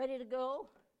ready to go.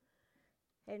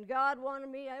 And God wanted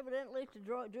me, evidently,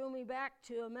 to drew me back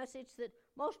to a message that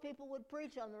most people would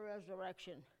preach on the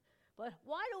resurrection. But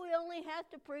why do we only have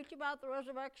to preach about the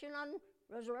resurrection on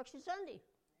Resurrection Sunday?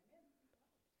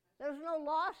 There's no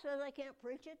law says I can't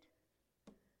preach it.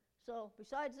 So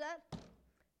besides that,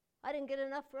 I didn't get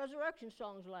enough resurrection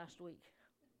songs last week.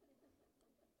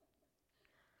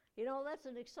 You know, that's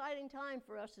an exciting time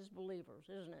for us as believers,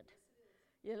 isn't it?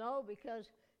 You know, because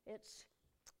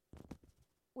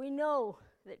we know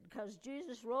that because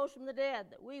Jesus rose from the dead,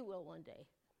 that we will one day.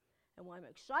 And I'm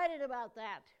excited about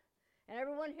that. And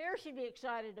everyone here should be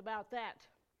excited about that.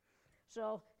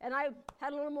 So, and I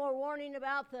had a little more warning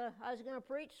about I was going to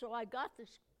preach, so I got the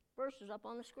verses up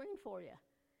on the screen for you.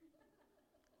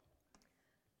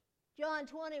 John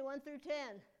 20, 1 through 10.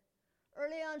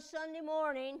 Early on Sunday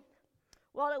morning,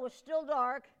 while it was still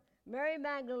dark, Mary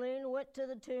Magdalene went to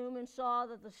the tomb and saw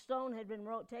that the stone had been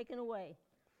taken away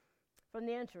from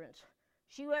the entrance.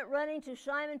 She went running to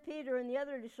Simon Peter and the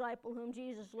other disciple whom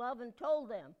Jesus loved and told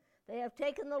them, "They have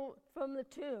taken from the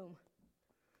tomb,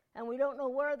 and we don't know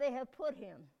where they have put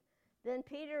him." Then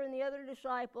Peter and the other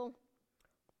disciple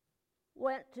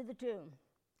went to the tomb,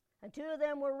 and two of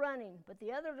them were running, but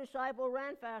the other disciple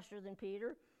ran faster than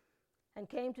Peter and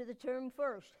came to the tomb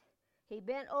first. He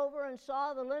bent over and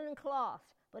saw the linen cloth,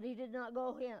 but he did not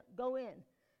go in.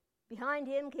 Behind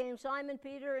him came Simon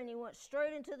Peter, and he went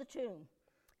straight into the tomb.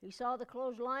 He saw the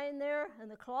clothes lying there and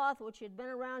the cloth which had been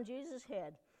around Jesus'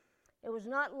 head. It was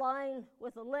not lying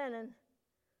with a linen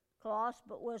cloth,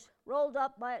 but was rolled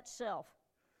up by itself.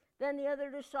 Then the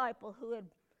other disciple, who had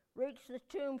reached the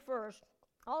tomb first,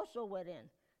 also went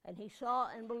in, and he saw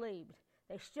and believed.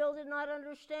 They still did not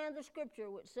understand the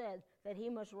scripture which said that he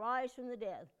must rise from the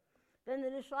dead. Then the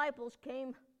disciples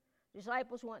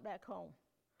went back home.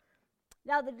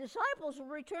 Now the disciples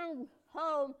returned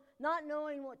home not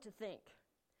knowing what to think.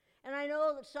 And I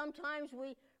know that sometimes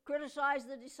we criticize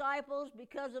the disciples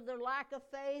because of their lack of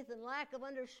faith and lack of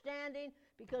understanding,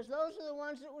 because those are the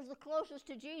ones that was the closest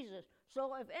to Jesus.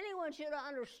 So if anyone should have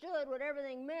understood what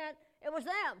everything meant, it was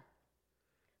them.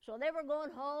 So they were going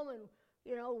home and,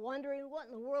 wondering what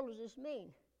in the world does this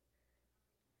mean?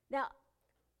 Now,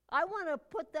 I want to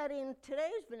put that in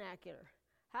today's vernacular.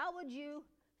 How would you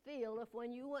feel if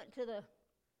when you went to the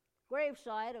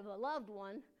graveside of a loved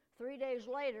one 3 days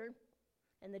later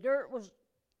and the dirt was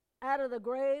out of the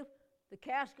grave, the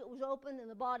casket was open, and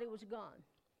the body was gone?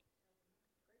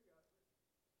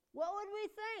 What would we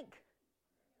think?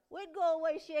 We'd go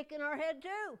away shaking our head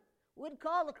too. We'd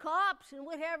call the cops, and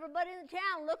we'd have everybody in the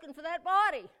town looking for that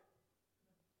body.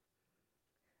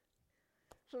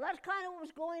 So that's kind of what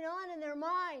was going on in their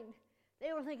mind.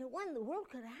 They were thinking, what in the world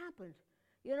could have happened?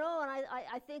 And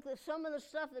I think that some of the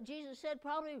stuff that Jesus said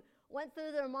probably went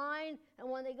through their mind, and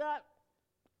when they got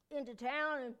into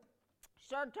town and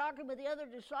started talking with the other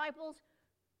disciples,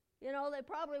 they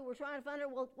probably were trying to find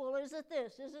out, well, is it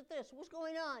this? Is it this? What's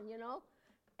going on,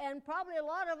 And probably a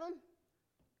lot of them,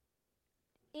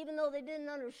 even though they didn't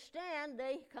understand,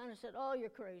 they kind of said, oh, you're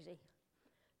crazy.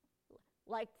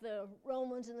 Like the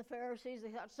Romans and the Pharisees, they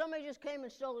thought somebody just came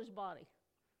and stole his body.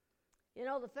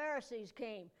 The Pharisees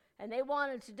came, and they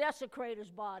wanted to desecrate his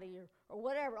body or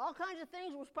whatever. All kinds of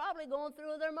things was probably going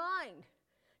through their mind.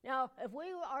 Now, if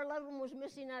our loved one was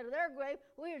missing out of their grave,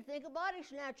 we would think a body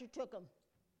snatcher took them.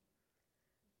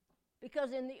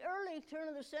 Because in the early turn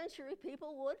of the century,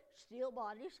 people would steal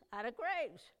bodies out of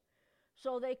graves.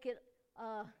 So they could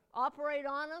operate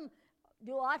on them,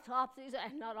 do autopsies,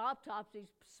 and not autopsies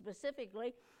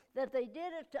specifically, that they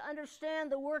did it to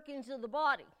understand the workings of the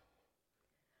body.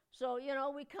 So,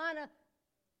 we kind of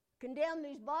condemn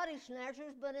these body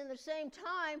snatchers, but in the same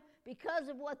time, because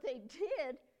of what they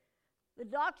did, the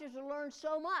doctors have learned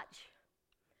so much.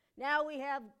 Now we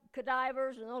have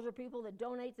cadavers, and those are people that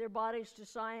donate their bodies to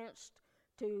science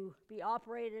to be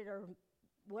operated or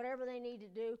whatever they need to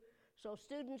do. So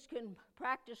students can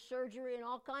practice surgery and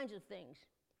all kinds of things.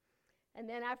 And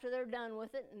then after they're done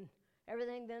with it and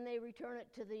everything, then they return it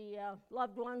to the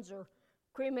loved ones or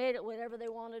cremate it, whatever they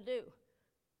want to do.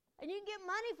 And you can get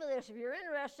money for this if you're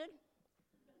interested.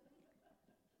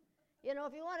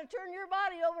 If you want to turn your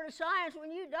body over to science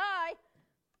when you die,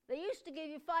 they used to give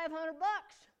you $500.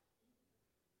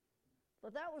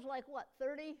 But that was like, what,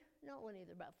 30? No, it wasn't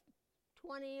either, about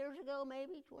 20 years ago,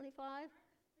 maybe, 25?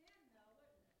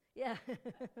 Yeah.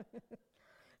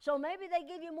 So maybe they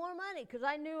give you more money, because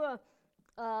I knew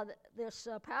this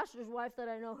pastor's wife that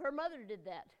I know, her mother did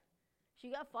that.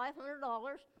 She got $500,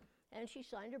 and she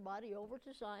signed her body over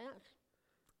to science.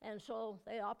 And so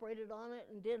they operated on it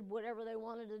and did whatever they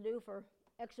wanted to do for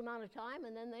X amount of time,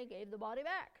 and then they gave the body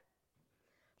back.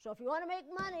 So if you want to make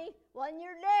money when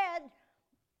you're dead,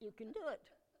 you can do it.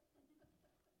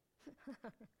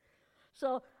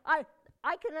 So I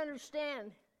can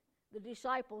understand the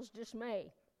disciples'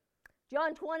 dismay.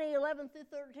 John 20, 11 through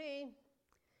 13,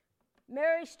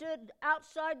 Mary stood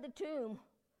outside the tomb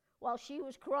while she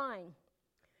was crying.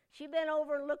 She bent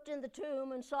over and looked in the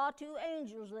tomb and saw two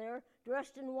angels there,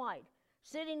 dressed in white,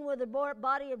 sitting where the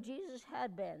body of Jesus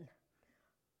had been.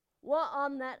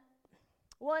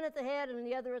 One at the head and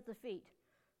the other at the feet.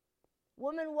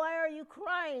 "Woman, why are you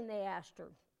crying?" they asked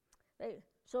her.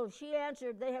 So she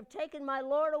answered, "They have taken my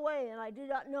Lord away, and I do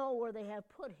not know where they have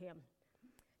put him."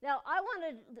 Now, I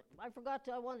wanted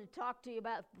to talk to you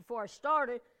about, before I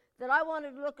started, that I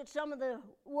wanted to look at some of the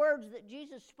words that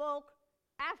Jesus spoke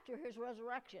after his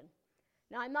resurrection.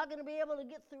 Now, I'm not going to be able to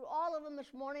get through all of them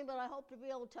this morning, but I hope to be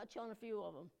able to touch on a few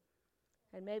of them.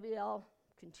 And maybe I'll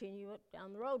continue it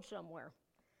down the road somewhere.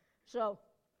 So,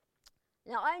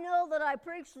 now I know that I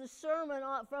preached the sermon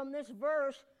from this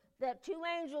verse that two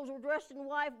angels were dressed in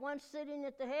white, one sitting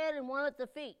at the head and one at the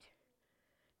feet.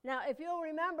 Now, if you'll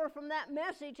remember from that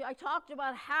message, I talked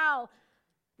about how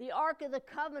the Ark of the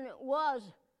Covenant was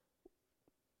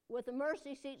with the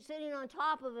mercy seat sitting on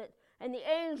top of it, and the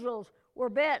angels were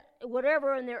bent,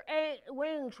 whatever, and their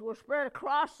wings were spread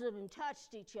across it and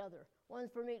touched each other, one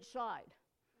from each side.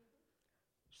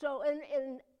 So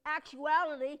in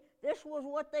actuality, this was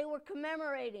what they were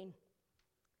commemorating,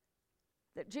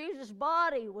 that Jesus'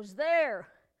 body was there,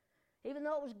 even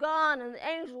though it was gone, and the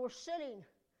angels were sitting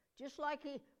just like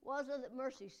he was on the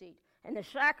mercy seat, and the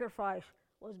sacrifice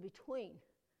was between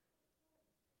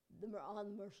on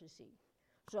the mercy seat.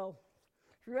 So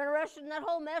if you're interested in that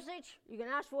whole message, you can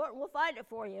ask for it and we'll find it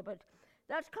for you, but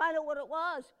that's kind of what it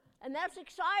was, and that's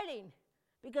exciting,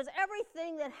 because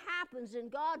everything that happens in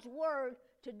God's Word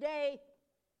today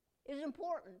is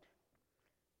important.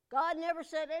 God never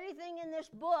said anything in this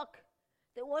book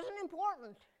that wasn't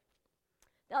important.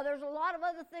 Now, there's a lot of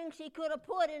other things he could have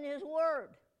put in his Word,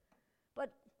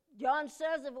 but John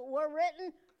says if it were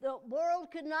written, the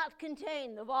world could not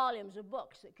contain the volumes of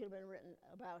books that could have been written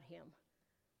about him,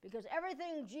 because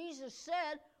everything Jesus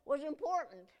said was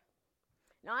important.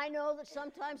 Now, I know that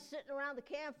sometimes sitting around the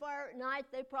campfire at night,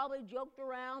 they probably joked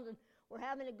around and were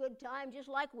having a good time just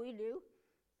like we do.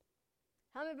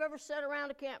 How many have ever sat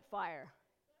around a campfire?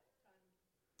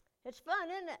 It's fun,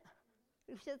 isn't it?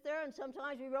 We sit there and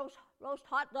sometimes we roast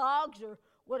hot dogs or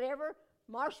whatever,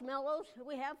 marshmallows, and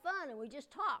we have fun and we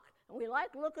just talk. And we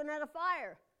like looking at a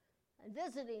fire and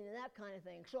visiting and that kind of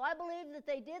thing. So I believe that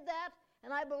they did that,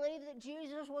 and I believe that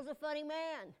Jesus was a funny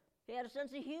man. He had a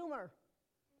sense of humor.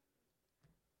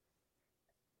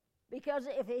 Because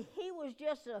if he was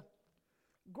just a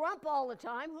grump all the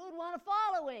time, who would want to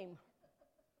follow him?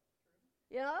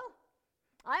 You know?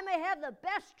 I may have the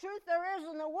best truth there is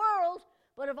in the world,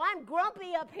 but if I'm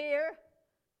grumpy up here,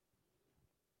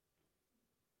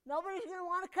 nobody's going to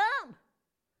want to come.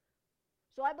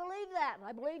 So I believe that.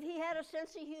 I believe he had a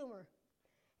sense of humor.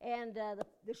 And the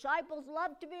disciples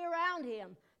loved to be around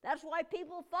him. That's why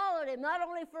people followed him, not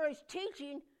only for his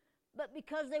teaching, but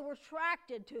because they were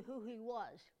attracted to who he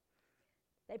was.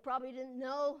 They probably didn't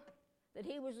know that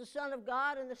he was the Son of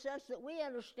God in the sense that we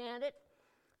understand it,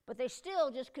 but they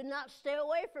still just could not stay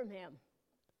away from him.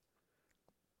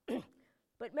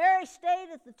 But Mary stayed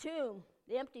at the tomb,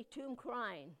 the empty tomb,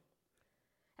 crying.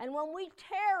 And when we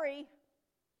tarry,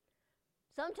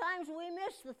 sometimes we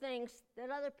miss the things that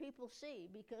other people see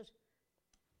because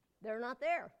they're not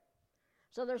there.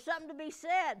 So there's something to be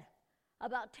said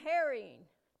about tarrying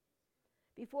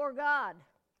before God.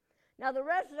 Now, the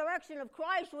resurrection of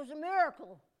Christ was a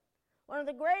miracle, one of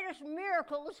the greatest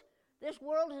miracles this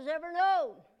world has ever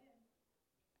known.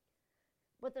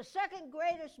 But the second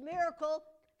greatest miracle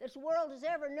this world has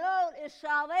ever known is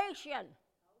salvation,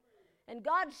 and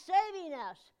God saving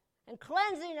us and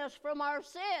cleansing us from our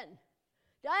sin,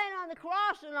 dying on the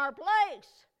cross in our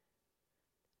place,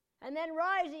 and then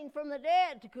rising from the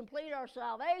dead to complete our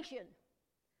salvation.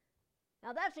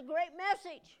 Now, that's a great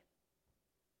message.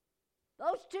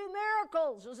 Those two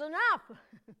miracles is enough.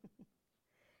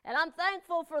 And I'm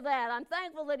thankful for that. I'm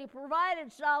thankful that he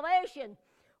provided salvation.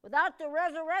 Without the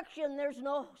resurrection, there's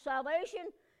no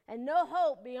salvation and no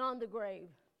hope beyond the grave.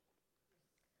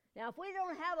 Now, if we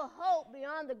don't have a hope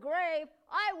beyond the grave,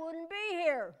 I wouldn't be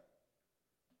here.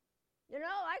 You know,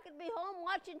 I could be home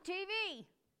watching TV.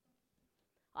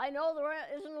 I know there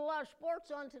isn't a lot of sports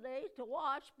on today to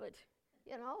watch, but,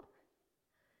 you know.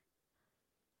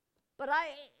 But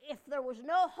if there was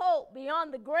no hope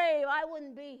beyond the grave, I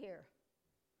wouldn't be here.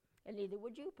 And neither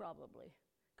would you probably.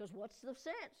 Because what's the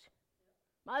sense?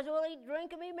 Might as well eat,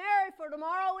 drink, and be merry, for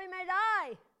tomorrow we may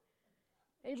die.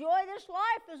 enjoy this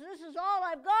life as this is all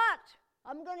I've got.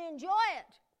 I'm going to enjoy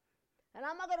it. And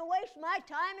I'm not going to waste my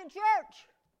time in church.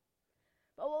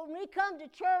 But when we come to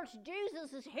church,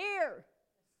 Jesus is here.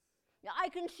 Now, I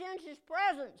can sense His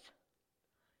presence.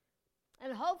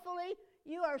 And hopefully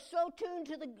you are so tuned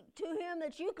to Him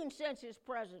that you can sense His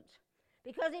presence.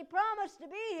 Because He promised to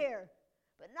be here.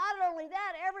 But not only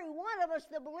that, every one of us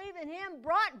that believe in Him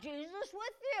brought Jesus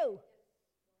with you.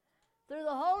 Through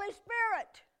the Holy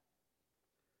Spirit.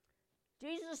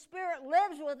 Jesus' Spirit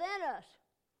lives within us.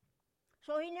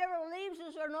 So He never leaves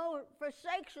us or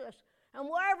forsakes us. And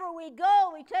wherever we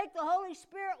go, we take the Holy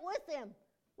Spirit with Him,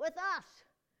 with us.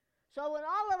 So when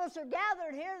all of us are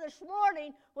gathered here this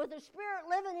morning with the Spirit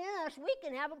living in us, we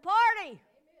can have a party. Amen.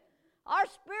 Our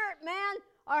spirit men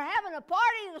are having a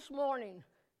party this morning.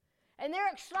 And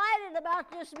they're excited about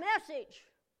this message.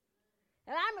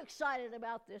 And I'm excited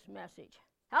about this message.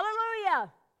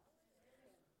 Hallelujah.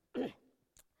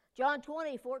 John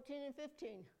 20, 14 and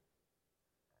 15.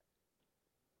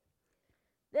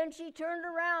 Then she turned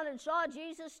around and saw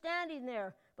Jesus standing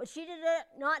there, but she did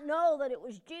not know that it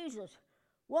was Jesus.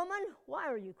 Woman, why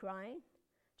are you crying?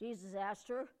 Jesus asked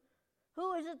her.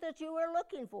 Who is it that you are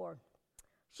looking for?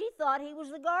 She thought he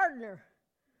was the gardener.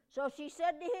 So she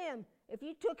said to him, if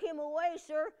you took him away,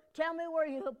 sir, tell me where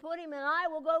you have put him, and I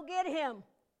will go get him.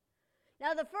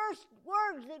 Now the first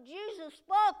words that Jesus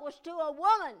spoke was to a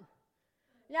woman.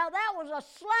 Now that was a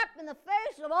slap in the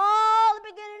face of all the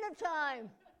beginning of time.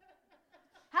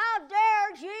 How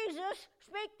dare Jesus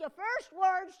speak the first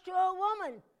words to a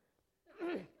woman?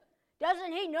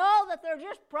 Doesn't he know that they're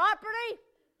just property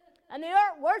and they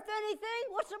aren't worth anything?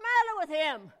 What's the matter with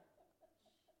him?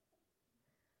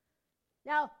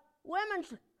 Now,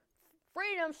 women's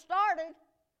freedom started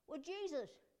with Jesus.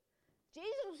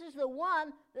 Jesus is the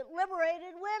one that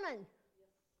liberated women.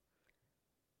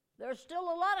 There's still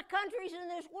a lot of countries in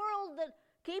this world that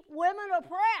keep women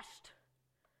oppressed.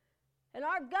 And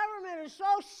our government is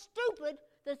so stupid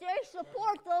that they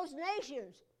support those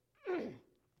nations.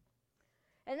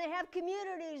 And they have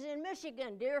communities in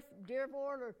Michigan,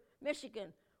 Dearborn or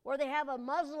Michigan, where they have a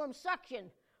Muslim section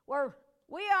where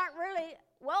we aren't really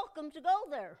welcome to go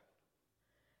there.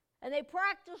 And they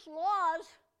practice laws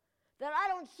that I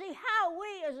don't see how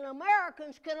we as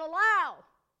Americans can allow.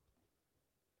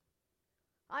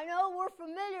 I know we're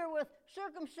familiar with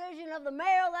circumcision of the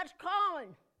male, that's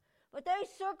common. But they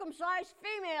circumcise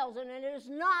females, and it is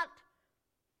not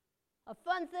a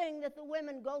fun thing that the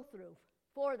women go through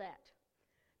for that.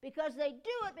 Because they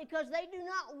do it because they do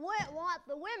not want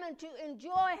the women to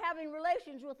enjoy having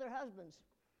relations with their husbands.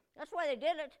 That's why they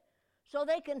did it, so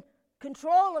they can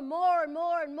control them more and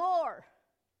more and more.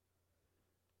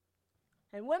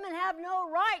 And women have no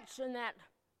rights in that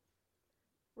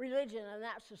religion and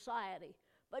that society.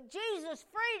 But Jesus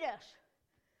freed us.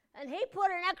 And he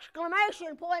put an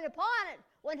exclamation point upon it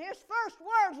when his first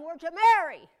words were to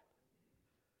Mary.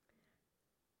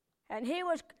 And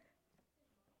Jesus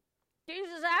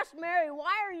asked Mary,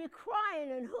 why are you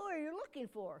crying and who are you looking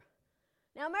for?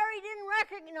 Now Mary didn't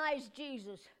recognize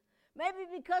Jesus. Maybe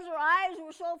because her eyes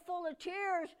were so full of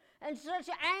tears and such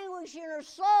anguish in her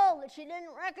soul that she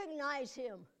didn't recognize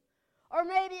him. Or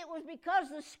maybe it was because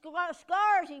the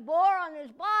scars he bore on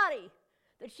his body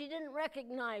that she didn't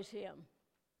recognize him.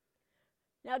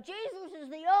 Now, Jesus is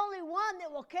the only one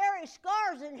that will carry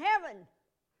scars in heaven.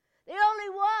 The only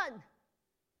one.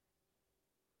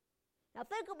 Now,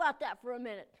 think about that for a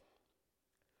minute.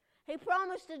 He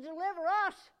promised to deliver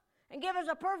us and give us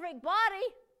a perfect body.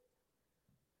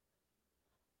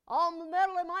 All the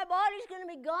metal in my body's going to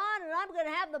be gone, and I'm going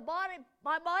to have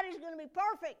my body's going to be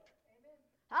perfect. Amen.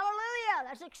 Hallelujah.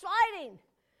 That's exciting.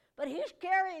 But he's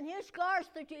carrying his scars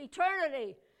through to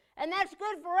eternity. And that's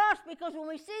good for us because when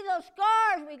we see those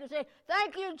scars, we can say,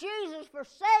 thank you, Jesus, for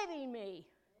saving me.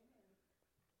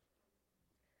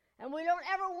 And we don't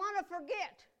ever want to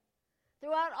forget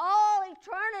throughout all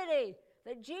eternity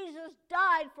that Jesus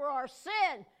died for our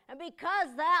sin. And because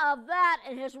of that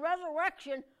and his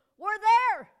resurrection, we're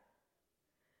there.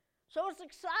 So it's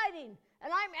exciting.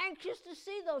 And I'm anxious to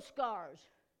see those scars.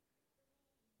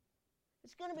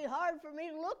 It's going to be hard for me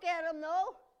to look at them,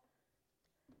 though.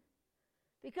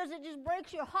 Because it just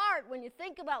breaks your heart when you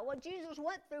think about what Jesus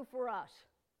went through for us.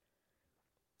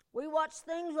 We watch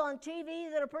things on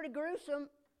TV that are pretty gruesome.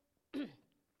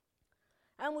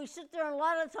 And we sit there and a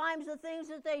lot of times the things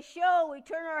that they show, we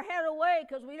turn our head away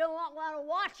because we don't want to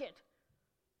watch it.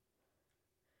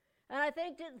 And I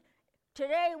think that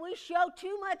today we show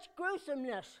too much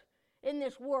gruesomeness in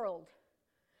this world.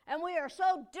 And we are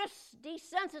so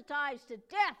desensitized to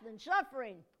death and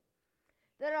suffering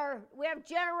we have a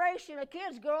generation of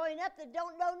kids growing up that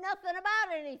don't know nothing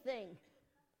about anything.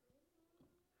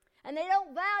 And they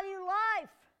don't value life.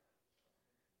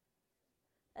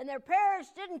 And their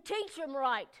parents didn't teach them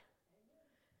right.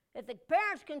 If the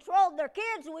parents controlled their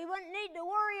kids, we wouldn't need to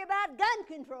worry about gun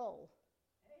control.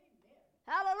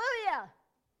 Amen. Hallelujah.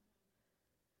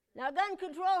 Now, gun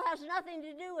control has nothing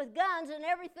to do with guns and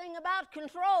everything about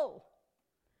control.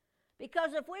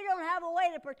 Because if we don't have a way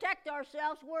to protect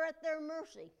ourselves, we're at their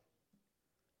mercy.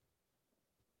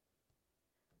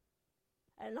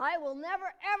 And I will never,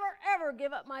 ever, ever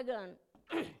give up my gun.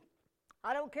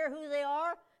 I don't care who they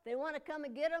are. They want to come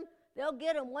and get them, they'll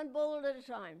get them one bullet at a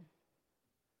time.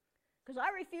 Because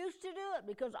I refuse to do it,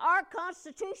 because our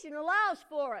Constitution allows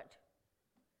for it.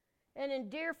 And in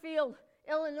Deerfield,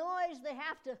 Illinois, they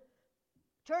have to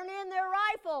turn in their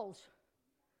rifles.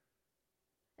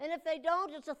 And if they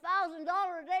don't, it's $1,000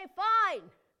 a day fine.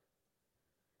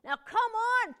 Now, come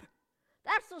on.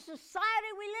 That's the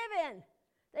society we live in.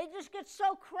 They just get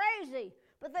so crazy,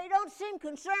 but they don't seem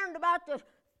concerned about the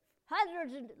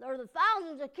hundreds or the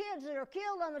thousands of kids that are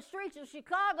killed on the streets of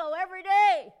Chicago every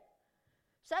day.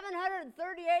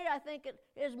 738, I think it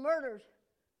is, murders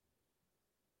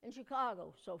in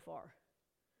Chicago so far.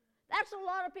 That's a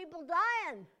lot of people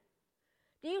dying.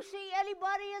 Do you see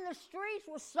anybody in the streets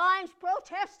with signs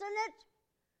protesting it?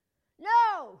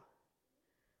 No.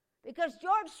 Because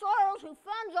George Soros, who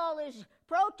funds all these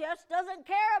protests, doesn't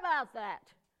care about that.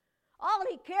 All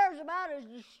he cares about is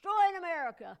destroying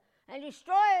America and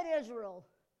destroying Israel.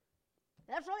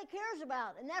 That's all he cares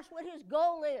about, and that's what his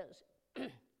goal is.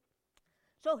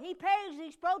 So he pays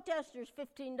these protesters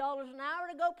 $15 an hour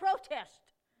to go protest.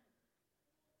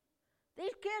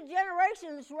 These kid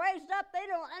generations raised up, they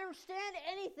don't understand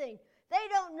anything. They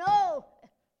don't know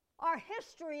our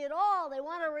history at all. They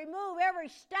want to remove every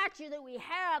statue that we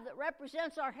have that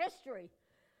represents our history.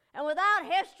 And without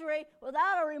history,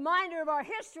 without a reminder of our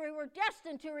history, we're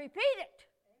destined to repeat it.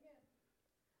 Amen.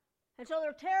 And so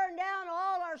they're tearing down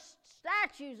all our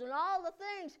statues and all the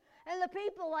things. And the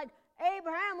people like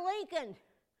Abraham Lincoln,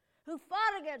 who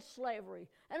fought against slavery,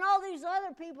 and all these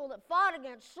other people that fought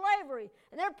against slavery,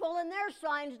 and they're pulling their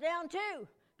signs down too,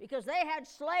 because they had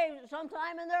slaves at some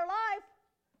time in their life.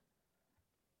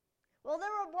 Well,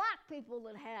 there were black people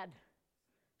that had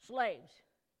slaves.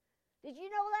 Did you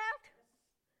know that?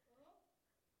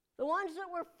 The ones that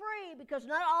were free, because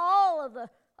not all of the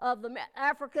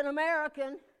African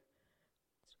American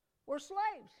were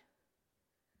slaves.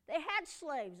 They had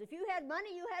slaves. If you had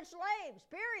money, you had slaves,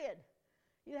 period.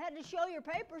 You had to show your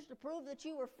papers to prove that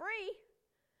you were free.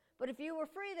 But if you were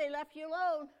free, they left you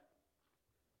alone.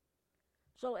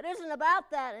 So it isn't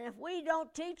about that. And if we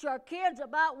don't teach our kids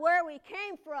about where we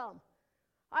came from.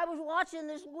 I was watching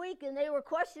this week, and they were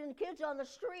questioning kids on the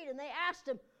street, and they asked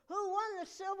them, who won the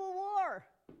Civil War?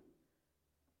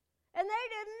 And they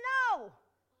didn't know.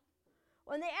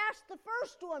 When they asked the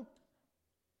first one,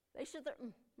 they said,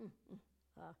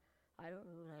 I don't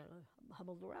know, I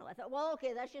humbled around. I thought, well,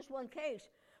 okay, that's just one case.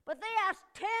 But they asked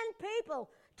 10 people,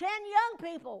 10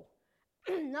 young people.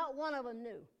 Not one of them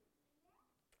knew.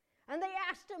 And they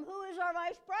asked them, who is our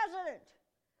vice president?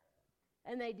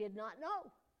 And they did not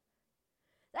know.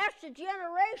 That's the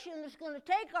generation that's going to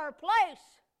take our place.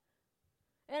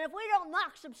 And if we don't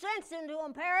knock some sense into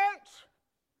them, parents,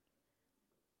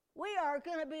 we are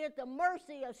going to be at the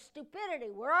mercy of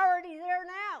stupidity. We're already there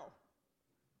now.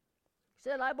 He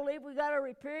said, I believe we got a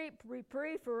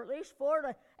reprieve for at least 4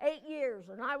 to 8 years,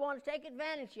 and I want to take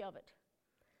advantage of it.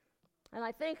 And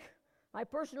I think my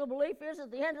personal belief is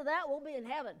at the end of that, we'll be in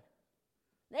heaven.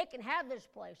 They can have this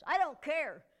place. I don't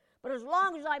care. But as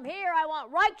long as I'm here, I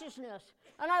want righteousness,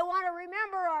 and I want to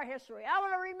remember our history. I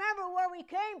want to remember where we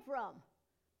came from.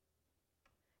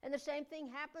 And the same thing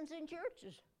happens in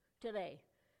churches today.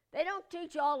 They don't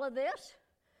teach all of this.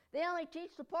 They only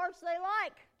teach the parts they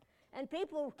like. And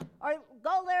people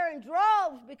go there in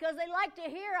droves because they like to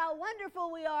hear how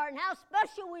wonderful we are and how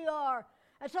special we are.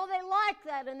 And so they like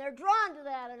that, and they're drawn to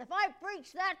that. And if I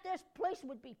preached that, this place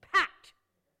would be packed.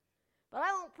 But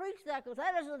I won't preach that because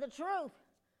that isn't the truth.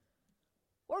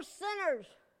 We're sinners.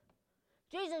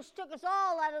 Jesus took us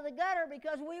all out of the gutter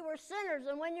because we were sinners.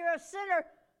 And when you're a sinner,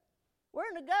 we're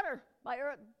in the gutter by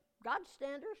God's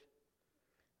standards.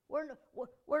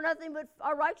 We're nothing but,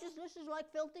 our righteousness is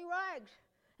like filthy rags.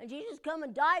 And Jesus come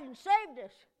and died and saved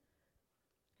us.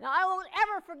 Now, I won't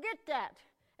ever forget that.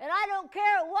 And I don't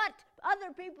care what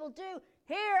other people do.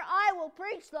 Here, I will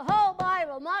preach the whole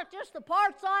Bible, not just the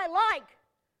parts I like.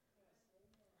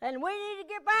 And we need to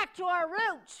get back to our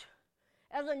roots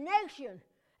as a nation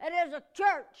and as a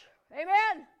church.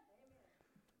 Amen?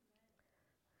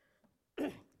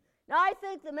 Now, I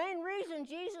think the main reason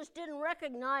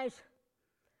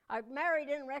Mary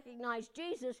didn't recognize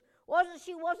Jesus was that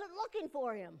she wasn't looking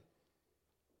for him.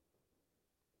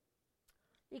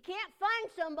 You can't find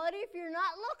somebody if you're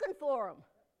not looking for him.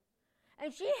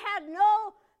 And she had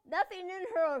nothing in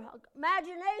her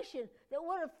imagination that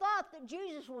would have thought that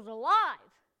Jesus was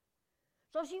alive.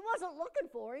 So she wasn't looking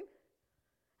for him.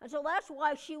 And so that's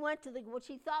why she went to what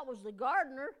she thought was the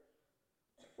gardener.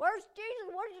 Where's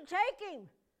Jesus? Where'd you take him?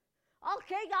 I'll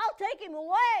take him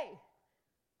away.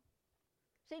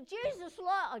 See,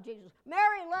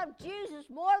 Mary loved Jesus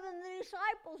more than the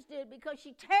disciples did because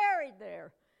she tarried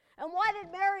there. And why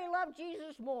did Mary love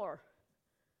Jesus more?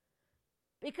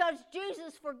 Because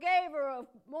Jesus forgave her of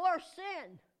more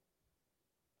sin.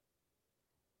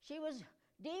 She was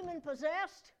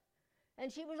demon-possessed,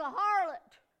 and she was a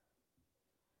harlot.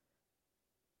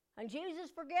 And Jesus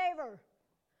forgave her.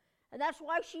 And that's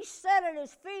why she sat at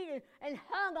his feet and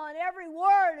hung on every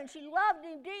word, and she loved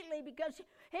him deeply because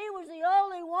he was the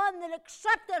only one that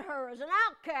accepted her as an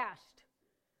outcast.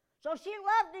 So she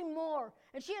loved him more,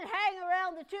 and she'd hang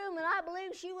around the tomb, and I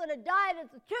believe she would have died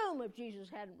at the tomb if Jesus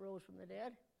hadn't rose from the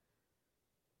dead.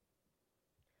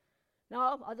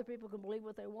 Now, other people can believe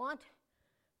what they want,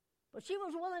 but she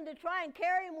was willing to try and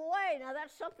carry him away. Now,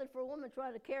 that's something for a woman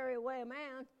trying to carry away a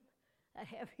man that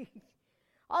heavy.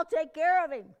 I'll take care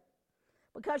of him,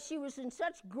 because she was in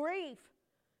such grief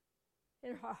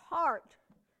in her heart.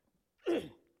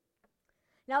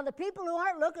 Now, the people who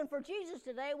aren't looking for Jesus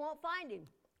today won't find him.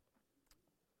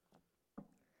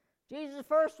 Jesus'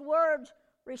 first words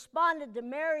responded to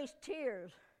Mary's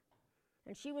tears,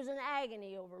 and she was in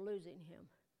agony over losing him.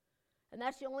 And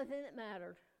that's the only thing that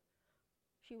mattered.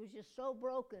 She was just so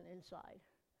broken inside.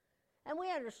 And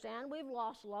we understand, we've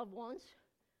lost loved ones,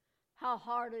 how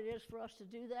hard it is for us to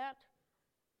do that.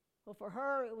 Well, for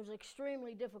her, it was an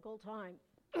extremely difficult time.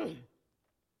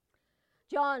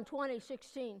 John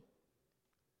 20:16.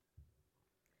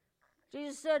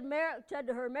 Jesus said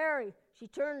to her, Mary. She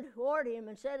turned toward him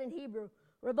and said in Hebrew,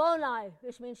 Rabboni,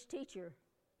 which means teacher.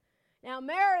 Now,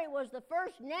 Mary was the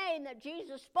first name that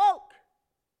Jesus spoke.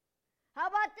 How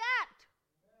about that?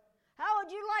 How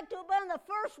would you like to have been the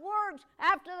first words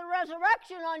after the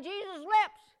resurrection on Jesus'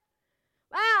 lips?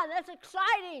 Wow, that's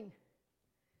exciting.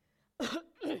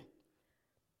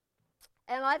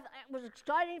 And it was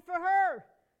exciting for her.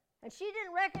 And she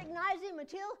didn't recognize him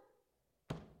until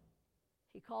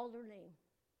he called her name.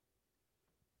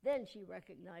 Then she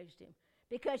recognized him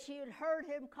because she had heard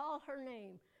him call her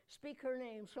name, speak her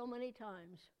name so many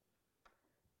times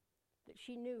that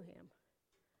she knew him.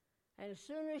 And as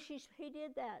soon as he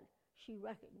did that, she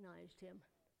recognized him.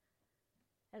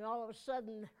 And all of a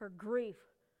sudden, her grief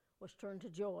was turned to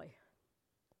joy.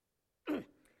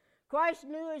 Christ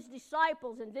knew his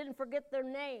disciples and didn't forget their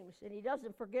names, and he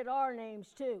doesn't forget our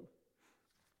names too.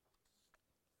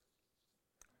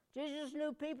 Jesus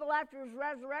knew people after his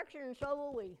resurrection, and so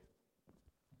will we.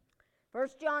 1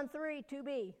 John 3,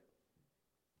 2b.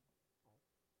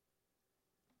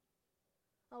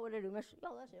 Oh, what did I miss?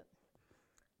 Oh, that's it.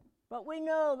 But we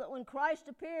know that when Christ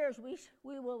appears, we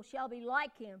shall be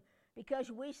like him,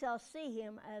 because we shall see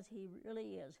him as he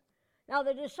really is. Now,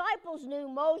 the disciples knew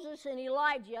Moses and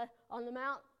Elijah on the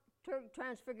Mount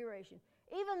Transfiguration,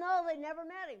 even though they never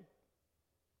met him.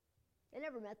 They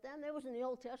never met them. They was in the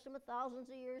Old Testament thousands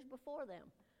of years before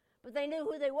them. But they knew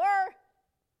who they were,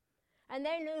 and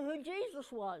they knew who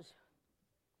Jesus was.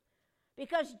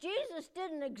 Because Jesus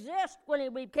didn't exist when he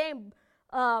became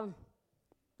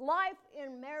life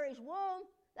in Mary's womb.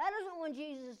 That isn't when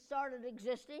Jesus started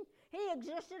existing. He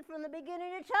existed from the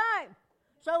beginning of time.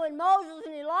 So when Moses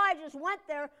and Elijah went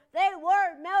there, they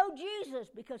know Jesus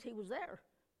because he was there.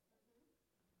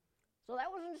 So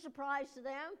that wasn't a surprise to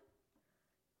them.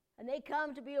 And they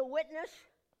come to be a witness.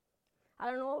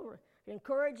 I don't know,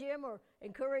 encourage him or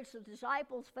encourage the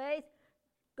disciples' faith.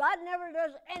 God never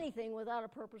does anything without a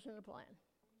purpose and a plan.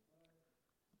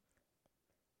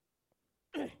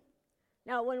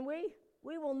 Now, when we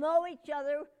will know each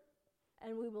other,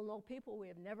 and we will know people we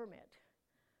have never met.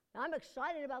 Now, I'm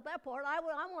excited about that part. I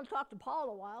want to talk to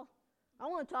Paul a while. I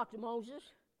want to talk to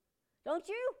Moses. Don't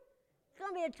you? It's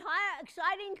going to be an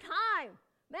exciting time.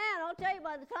 Man, I'll tell you,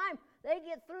 by the time they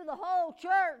get through the whole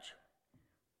church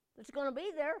that's going to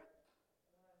be there,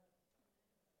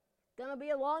 it's going to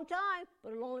be a long time,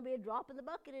 but it'll only be a drop in the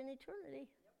bucket in eternity.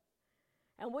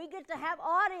 And we get to have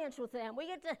audience with them. We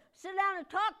get to sit down and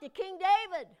talk to King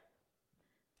David,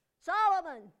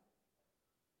 Solomon.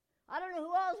 I don't know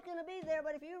who else is going to be there,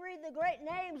 but if you read the great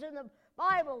names in the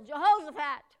Bible,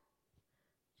 Jehoshaphat,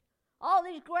 all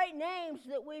these great names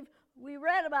that we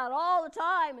read about all the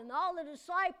time, and all the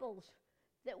disciples,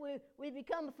 that we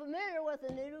become familiar with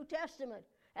in the New Testament.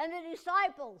 And the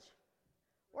disciples,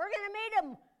 we're going to meet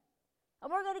them,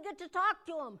 and we're going to get to talk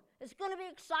to them. It's going to be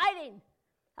exciting,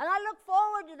 and I look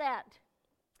forward to that.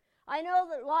 I know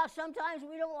that sometimes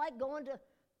we don't like going to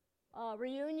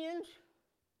reunions.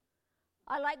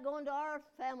 I like going to our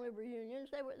family reunions.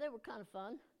 They were kind of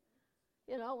fun,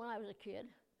 when I was a kid.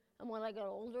 And when I got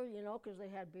older, because they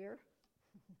had beer.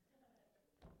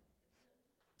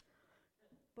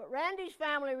 But Randy's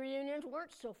family reunions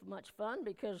weren't so much fun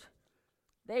because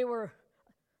they were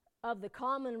of the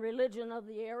common religion of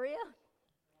the area.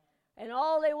 And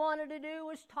all they wanted to do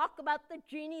was talk about the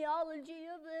genealogy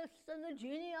of this and the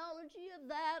genealogy of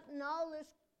that and all this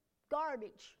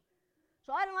garbage.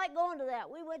 So I didn't like going to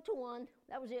that. We went to one.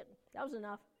 That was it. That was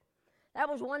enough. That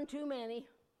was one too many.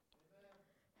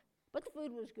 But the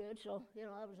food was good, so,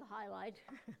 that was a highlight.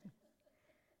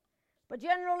 But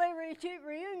generally,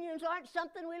 reunions aren't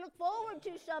something we look forward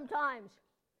to sometimes.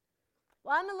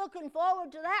 Well, I'm looking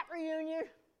forward to that reunion.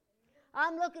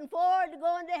 I'm looking forward to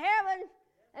going to heaven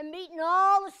and meeting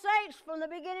all the saints from the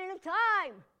beginning of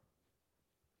time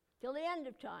till the end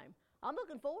of time. I'm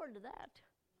looking forward to that.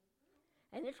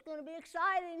 And it's going to be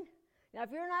exciting. Now,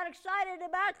 if you're not excited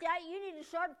about that, you need to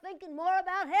start thinking more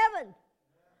about heaven.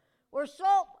 We're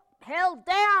so held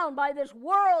down by this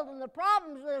world and the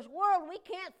problems of this world, we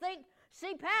can't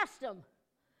see past them.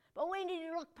 But we need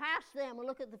to look past them and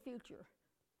look at the future.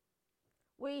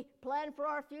 We plan for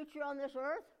our future on this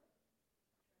earth,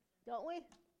 don't we?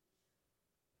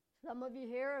 Some of you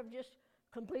here have just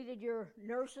completed your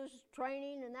nurses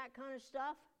training and that kind of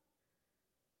stuff.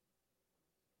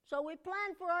 So we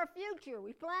plan for our future.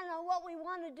 We plan on what we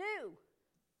want to do.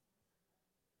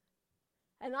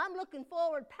 And I'm looking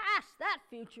forward past that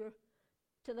future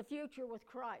to the future with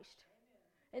Christ.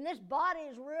 And this body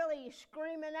is really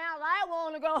screaming out, I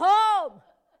want to go home.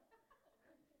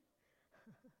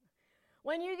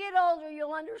 When you get older,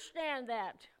 you'll understand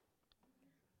that.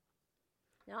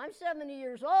 Now, I'm 70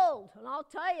 years old, and I'll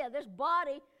tell you, this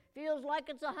body feels like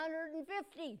it's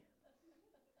 150.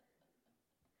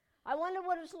 I wonder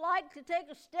what it's like to take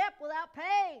a step without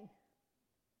pain.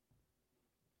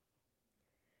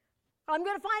 I'm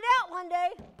going to find out one day.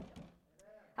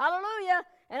 Hallelujah.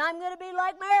 And I'm going to be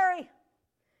like Mary.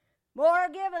 More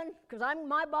given, because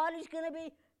my body's going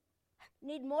to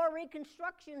need more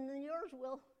reconstruction than yours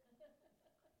will.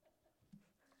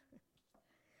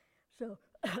 So,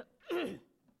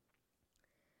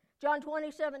 John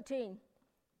 20:17.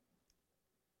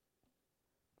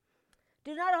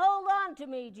 Do not hold on to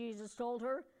me, Jesus told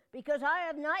her, because I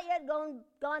have not yet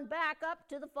gone back up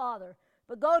to the Father.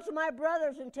 But go to my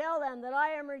brothers and tell them that I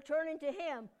am returning to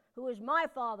him who is my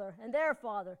Father and their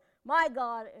Father, my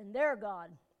God and their God.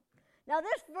 Now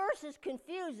this verse is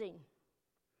confusing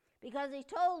because he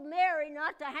told Mary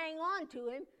not to hang on to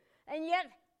him, and yet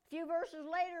a few verses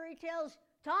later he tells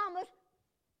Thomas,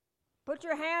 put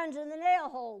your hands in the nail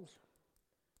holes.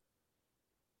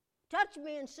 Touch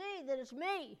me and see that it's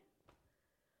me.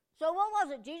 So what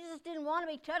was it? Jesus didn't want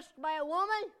to be touched by a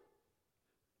woman?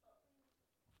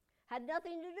 Had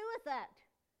nothing to do with that.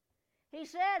 He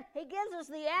said, he gives us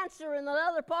the answer in the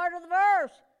other part of the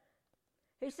verse.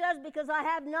 He says, because I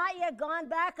have not yet gone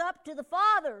back up to the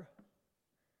Father.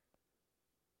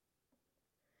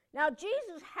 Now,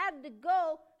 Jesus had to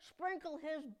go sprinkle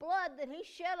his blood that he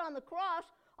shed on the cross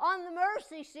on the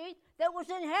mercy seat that was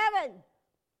in heaven.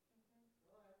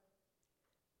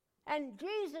 And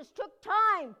Jesus took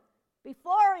time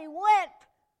before he went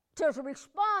to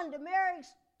respond to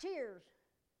Mary's tears.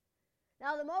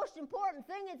 Now, the most important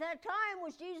thing at that time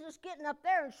was Jesus getting up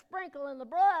there and sprinkling the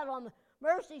blood on the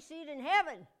mercy seat in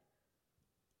heaven.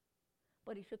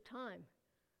 But he took time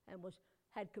and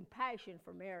had compassion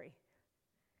for Mary.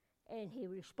 And he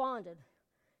responded.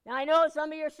 Now, I know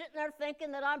some of you are sitting there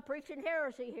thinking that I'm preaching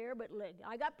heresy here, but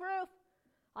I got proof.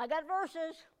 I got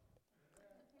verses.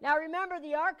 Now, remember,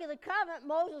 the Ark of the Covenant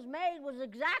Moses made was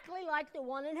exactly like the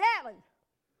one in heaven.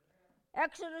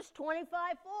 Exodus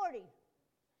 25:40.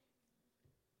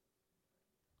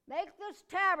 Make this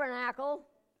tabernacle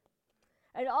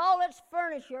and all its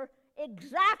furniture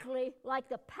exactly like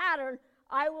the pattern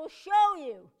I will show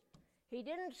you. He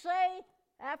didn't say,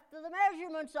 after the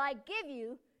measurements I give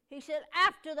you. He said,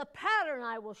 after the pattern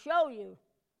I will show you.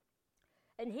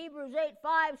 And Hebrews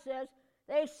 8:5 says,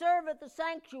 they serve at the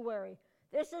sanctuary.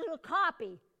 This is a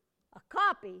copy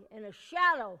and a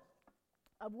shadow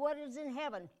of what is in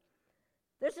heaven.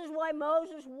 This is why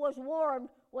Moses was warned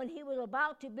when he was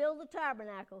about to build the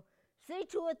tabernacle. See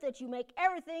to it that you make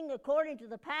everything according to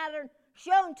the pattern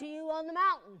shown to you on the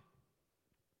mountain.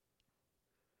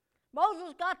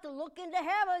 Moses got to look into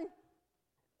heaven.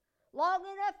 long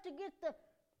enough to get the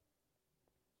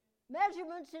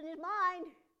measurements in his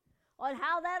mind on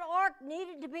how that ark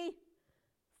needed to be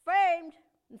framed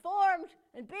and formed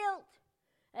and built.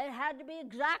 And it had to be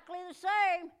exactly the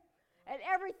same. And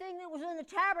everything that was in the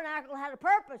tabernacle had a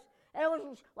purpose. And it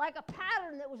was like a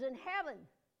pattern that was in heaven.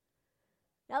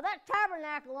 Now that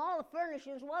tabernacle, all the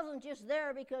furnishings, wasn't just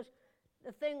there because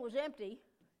the thing was empty.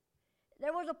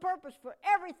 There was a purpose for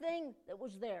everything that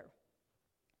was there.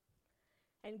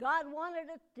 And God wanted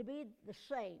it to be the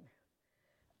same.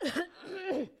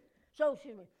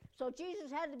 So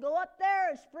Jesus had to go up there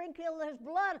and sprinkle his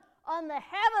blood on the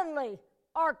heavenly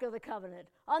Ark of the Covenant,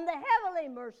 on the heavenly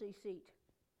mercy seat.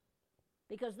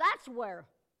 Because that's where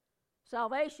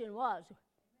salvation was.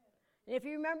 And if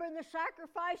you remember the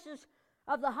sacrifices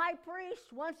of the high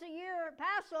priest once a year at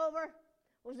Passover,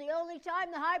 was the only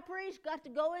time the high priest got to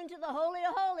go into the Holy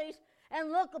of Holies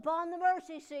and look upon the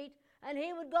mercy seat. And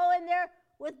he would go in there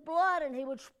with blood and he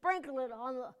would sprinkle it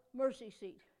on the mercy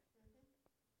seat.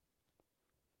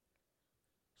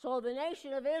 So the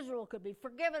nation of Israel could be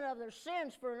forgiven of their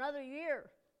sins for another year.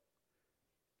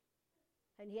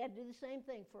 And he had to do the same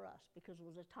thing for us because it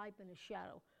was a type and a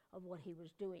shadow of what he was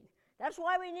doing. That's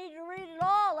why we need to read it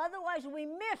all. Otherwise, we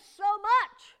miss so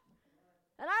much.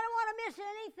 And I don't want to miss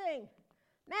anything.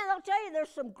 Man, I'll tell you, there's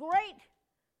some great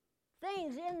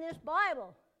things in this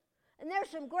Bible. And there's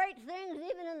some great things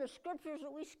even in the scriptures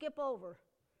that we skip over.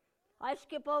 I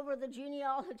skip over the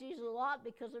genealogies a lot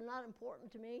because they're not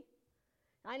important to me.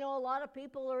 I know a lot of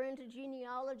people are into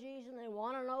genealogies and they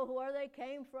want to know where they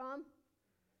came from.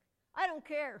 I don't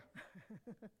care.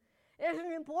 It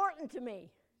isn't important to me.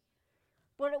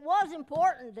 But it was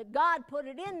important that God put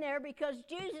it in there because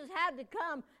Jesus had to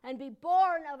come and be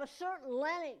born of a certain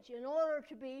lineage in order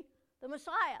to be the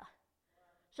Messiah.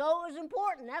 So it was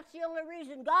important. That's the only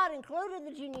reason God included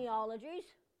the genealogies.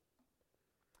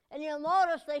 And you'll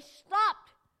notice they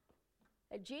stopped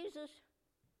at Jesus.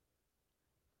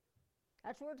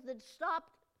 That's where they stopped.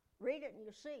 Read it and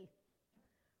you'll see.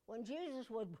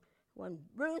 When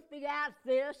Ruth begat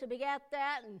this and begat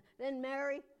that, and then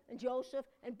Mary and Joseph,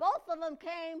 and both of them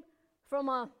came from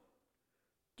a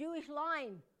Jewish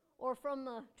line or from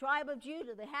the tribe of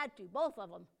Judah. They had to, both of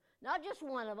them. Not just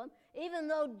one of them. Even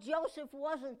though Joseph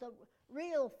wasn't the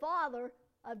real father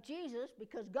of Jesus,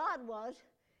 because God was,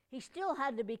 he still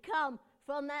had to become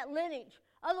from that lineage.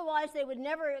 Otherwise, they would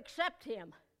never accept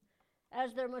him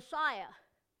as their Messiah.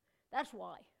 That's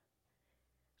why.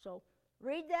 So,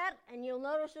 read that, and you'll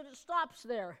notice that it stops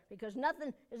there, because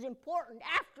nothing is important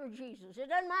after Jesus. It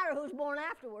doesn't matter who's born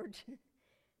afterwards.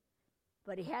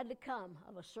 But he had to come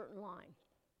of a certain line.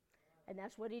 And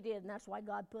that's what he did, and that's why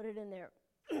God put it in there.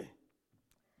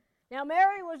 Now,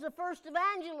 Mary was the first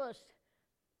evangelist,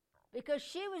 because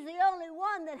she was the only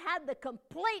one that had the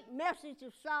complete message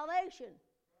of salvation.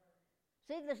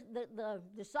 See, the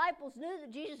disciples knew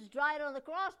that Jesus died on the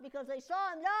cross because they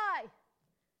saw him die.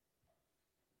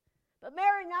 But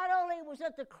Mary not only was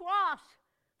at the cross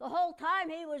the whole time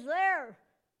he was there,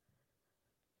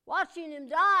 watching him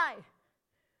die,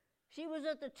 she was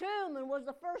at the tomb and was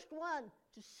the first one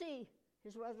to see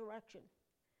his resurrection.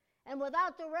 And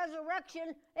without the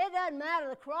resurrection, it doesn't matter.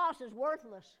 The cross is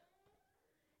worthless.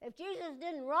 If Jesus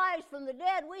didn't rise from the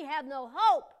dead, we have no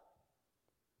hope.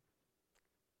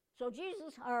 So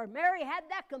Mary had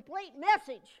that complete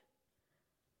message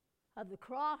of the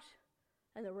cross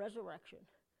and the resurrection.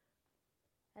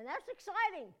 And that's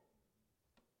exciting.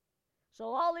 So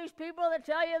all these people that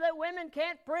tell you that women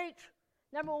can't preach,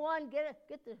 number one, get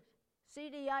the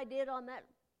CD I did on that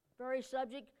very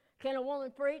subject, Can a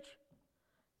Woman Preach?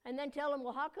 And then tell them,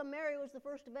 well, how come Mary was the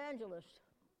first evangelist?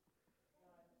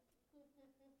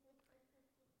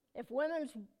 If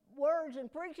women's words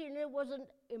and preaching it wasn't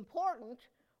important,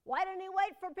 why didn't he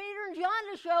wait for Peter and John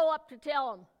to show up to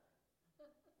tell him?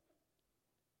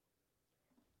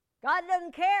 God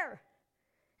doesn't care.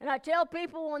 And I tell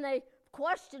people when they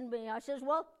question me, I says,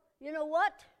 well, you know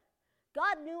what?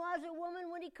 God knew I was a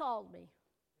woman when he called me.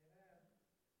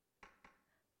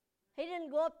 He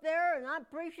didn't go up there and I'm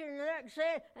preaching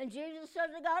and Jesus says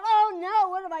to God, oh no,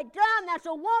 what have I done? That's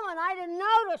a woman, I didn't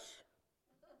notice.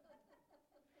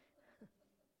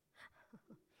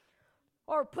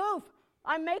 Or poof,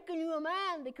 I'm making you a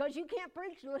man because you can't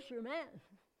preach unless you're a man.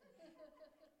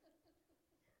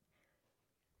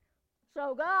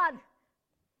 So God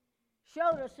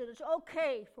showed us that it's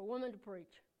okay for women to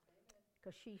preach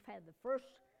because she had the first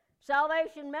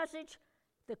salvation message,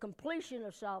 the completion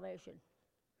of salvation.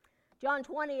 John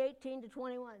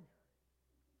 20:18-21.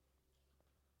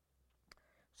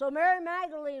 So Mary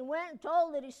Magdalene went and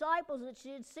told the disciples that she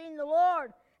had seen the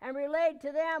Lord and relayed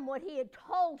to them what he had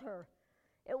told her.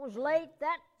 It was late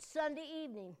that Sunday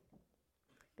evening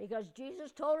because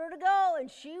Jesus told her to go, and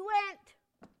she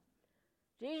went.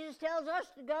 Jesus tells us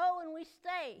to go, and we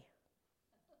stay.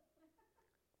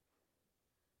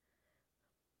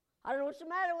 I don't know what's the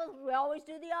matter with us. We always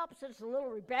do the opposite. It's a little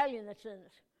rebellion that's in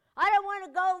us. I don't want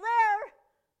to go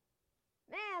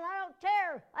there. Man, I don't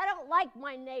care. I don't like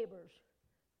my neighbors.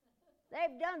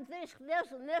 They've done this,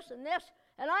 this, and this, and this,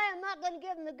 and I am not going to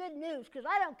give them the good news because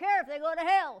I don't care if they go to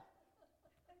hell.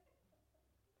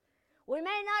 We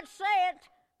may not say it,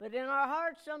 but in our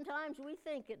hearts sometimes we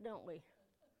think it, don't we?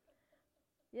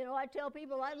 You know, I tell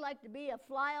people I'd like to be a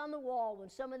fly on the wall when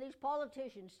some of these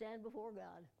politicians stand before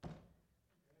God.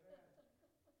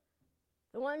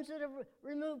 The ones that have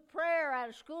removed prayer out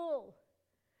of school,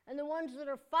 and the ones that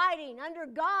are fighting under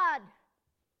God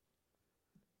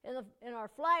in our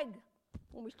flag,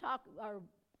 when we talk our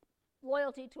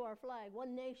loyalty to our flag,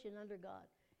 one nation under God,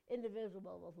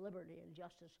 indivisible with liberty and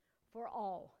justice for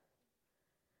all.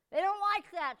 They don't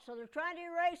like that, so they're trying to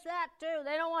erase that too.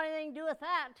 They don't want anything to do with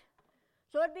that.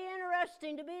 So it'd be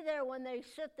interesting to be there when they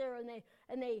sit there and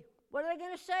they what are they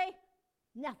going to say?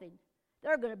 Nothing.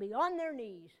 They're going to be on their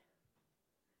knees.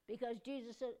 Because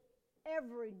Jesus said,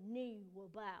 every knee will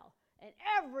bow and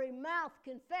every mouth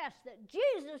confess that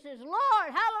Jesus is Lord.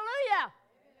 Hallelujah.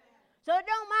 Amen. So it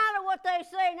don't matter what they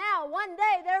say now. One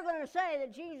day they're going to say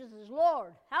that Jesus is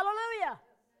Lord. Hallelujah. Amen.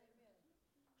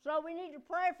 So we need to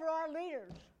pray for our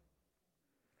leaders,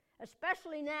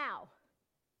 especially now,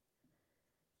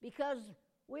 because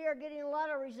we are getting a lot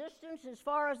of resistance as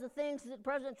far as the things that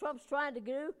President Trump's trying to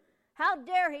do. How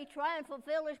dare he try and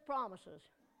fulfill his promises?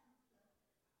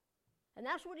 And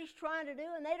that's what he's trying to do,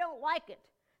 and they don't like it.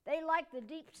 They like the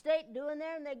deep state doing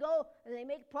there, and they go and they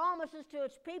make promises to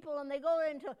its people, and they go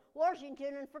into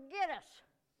Washington and forget us.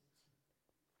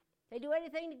 They do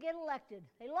anything to get elected.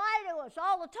 They lie to us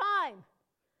all the time.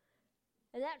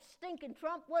 And that stinking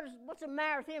Trump, what's the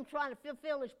matter with him trying to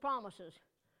fulfill his promises?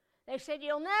 They said,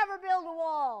 you'll never build a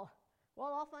wall.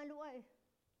 Well, I'll find a way.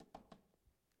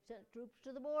 Sent troops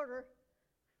to the border,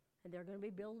 and they're going to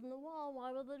be building the wall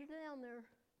while they're down there.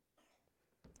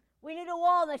 We need a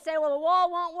wall. They say, well, the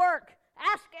wall won't work.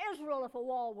 Ask Israel if a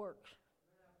wall works.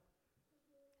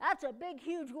 That's a big,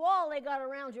 huge wall they got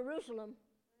around Jerusalem.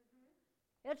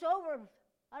 It's over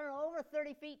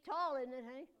 30 feet tall, isn't it,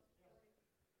 hey?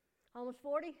 Almost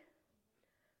 40?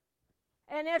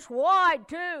 And it's wide,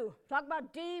 too. Talk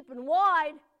about deep and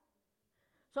wide.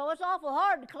 So it's awful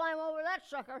hard to climb over that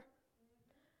sucker.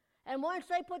 And once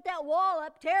they put that wall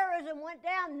up, terrorism went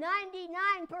down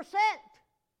 99%.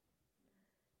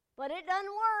 But it doesn't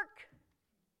work.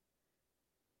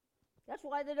 That's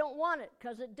why they don't want it,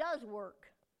 because it does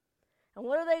work. And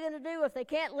what are they going to do if they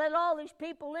can't let all these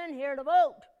people in here to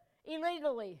vote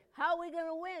illegally? How are we going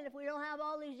to win if we don't have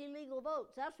all these illegal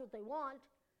votes? That's what they want.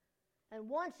 And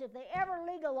once, if they ever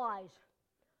legalize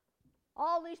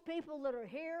all these people that are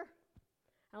here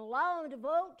and allow them to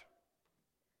vote,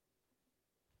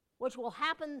 which will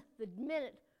happen the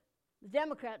minute the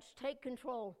Democrats take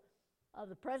control of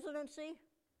the presidency,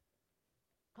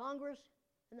 Congress,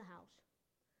 and the House.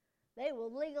 They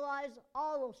will legalize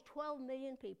all those 12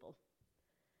 million people.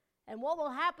 And what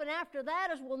will happen after that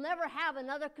is we'll never have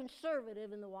another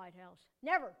conservative in the White House.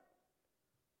 Never.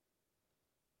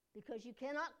 Because you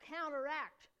cannot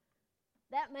counteract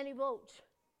that many votes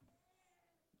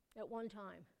at one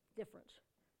time. Difference.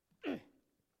 And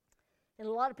a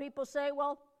lot of people say,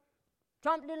 well,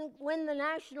 Trump didn't win the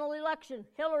national election.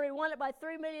 Hillary won it by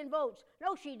 3 million votes.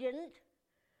 No, she didn't.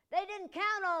 They didn't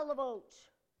count all the votes.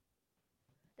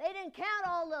 They didn't count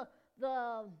all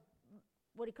the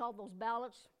what do you call those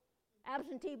ballots?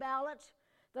 Absentee ballots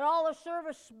that all the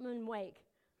servicemen make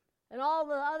and all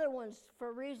the other ones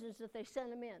for reasons that they sent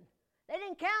them in. They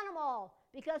didn't count them all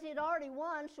because he'd already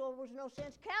won, so there was no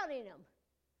sense counting them.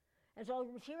 And so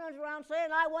she runs around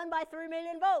saying, I won by 3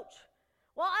 million votes.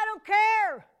 Well, I don't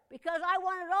care because I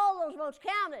wanted all those votes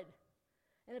counted.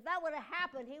 And if that would have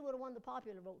happened, he would have won the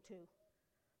popular vote too.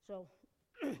 So,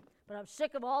 but I'm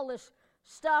sick of all this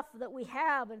stuff that we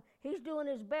have, and he's doing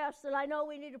his best, and I know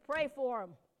we need to pray for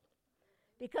him.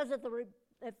 Because if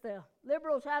the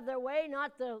liberals have their way,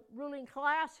 not the ruling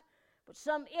class, but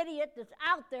some idiot that's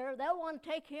out there, they'll want to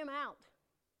take him out.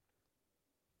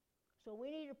 So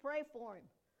we need to pray for him.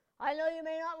 I know you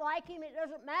may not like him, it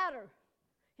doesn't matter.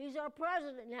 He's our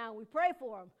president now, we pray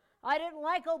for him. I didn't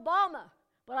like Obama,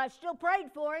 but I still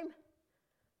prayed for him.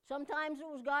 Sometimes it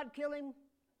was God kill him,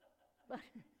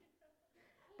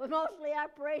 but mostly I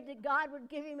prayed that God would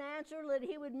give him answer, that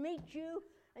he would meet you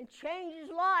and change his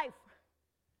life.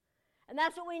 And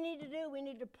that's what we need to do. We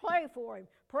need to pray for him.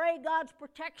 Pray God's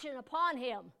protection upon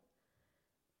him.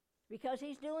 because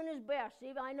he's doing his best.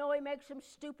 Even I know he makes some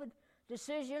stupid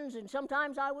decisions, and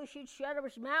sometimes I wish he'd shut up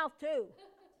his mouth too.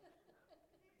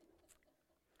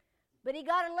 But he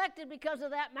got elected because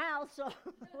of that mouth, so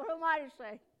what am I to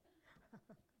say?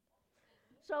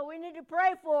 So we need to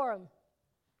pray for him.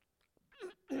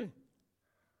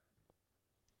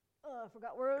 I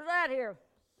forgot where it was at here.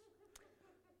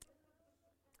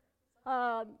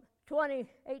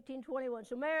 18:21.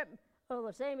 So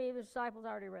the same evening, disciples, I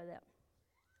already read that.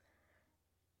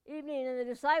 Evening, and the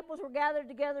disciples were gathered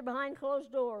together behind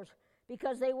closed doors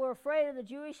because they were afraid of the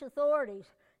Jewish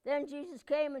authorities. Then Jesus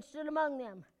came and stood among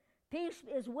them. Peace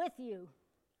is with you,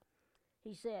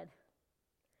 he said.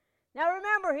 Now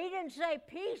remember, he didn't say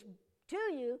peace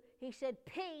to you. He said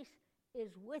peace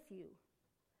is with you.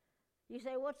 You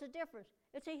say, what's the difference?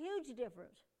 It's a huge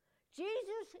difference.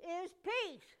 Jesus is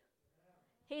peace.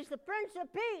 He's the Prince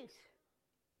of Peace.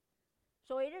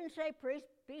 So he didn't say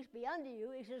peace be unto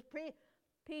you. He says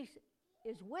peace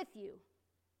is with you.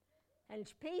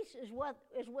 And peace is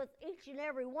with each and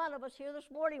every one of us here this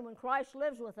morning when Christ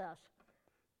lives with us,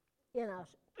 in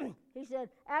us. He said,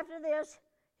 after this,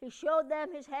 he showed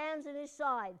them his hands and his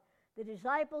side. The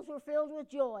disciples were filled with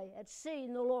joy at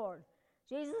seeing the Lord.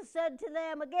 Jesus said to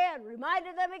them again,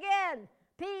 reminded them again,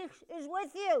 peace is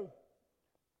with you.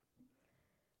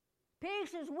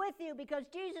 Peace is with you because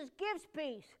Jesus gives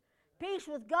peace. Peace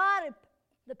with God and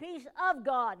the peace of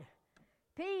God.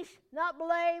 Peace, not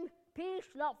blame.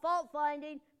 Peace, not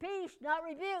fault-finding. Peace, not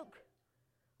rebuke.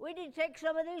 We need to take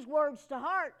some of these words to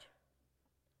heart.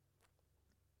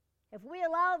 If we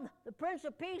allow the Prince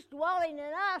of Peace dwelling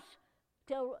in us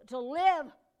to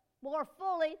live more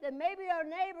fully, then maybe our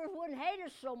neighbors wouldn't hate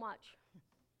us so much.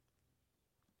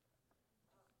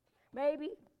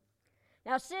 Maybe.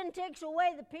 Now, sin takes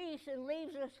away the peace and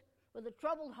leaves us with a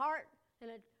troubled heart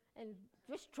and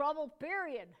just troubled,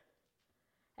 period.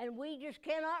 And we just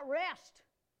cannot rest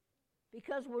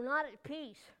because we're not at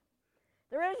peace.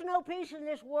 There is no peace in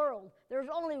this world. There's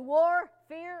only war,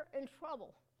 fear, and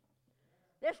trouble.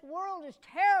 This world is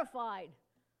terrified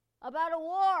about a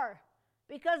war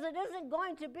because it isn't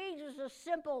going to be just a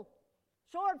simple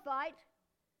sword fight.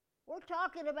 We're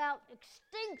talking about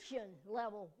extinction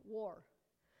level war.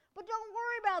 But don't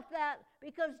worry about that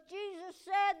because Jesus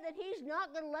said that he's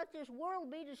not going to let this world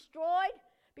be destroyed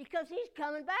because he's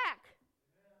coming back.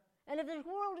 And if this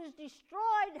world is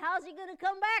destroyed, how's he going to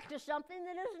come back to something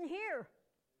that isn't here?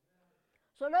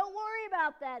 So don't worry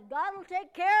about that. God will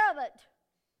take care of it.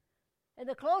 And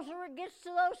the closer it gets to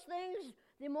those things,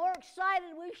 the more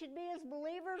excited we should be as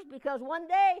believers because one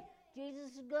day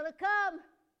Jesus is going to come.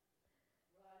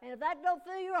 And if that don't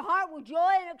fill your heart with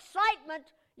joy and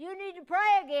excitement, you need to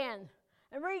pray again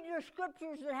and read your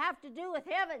scriptures that have to do with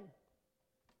heaven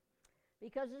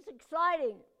because it's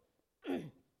exciting.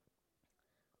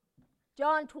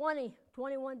 John 20,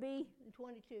 21b and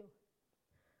 22.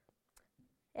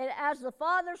 And as the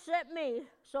Father sent me,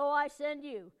 so I send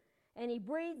you. And he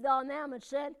breathed on them and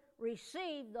said,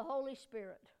 receive the Holy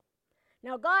Spirit.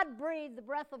 Now God breathed the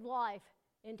breath of life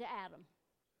into Adam.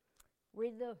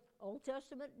 Read the Old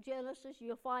Testament, Genesis,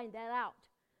 you'll find that out.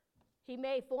 He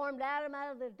formed Adam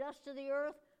out of the dust of the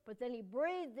earth, but then he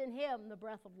breathed in him the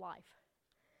breath of life.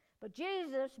 But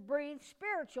Jesus breathed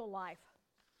spiritual life.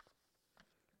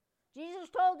 Jesus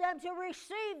told them to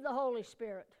receive the Holy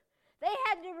Spirit. They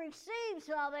had to receive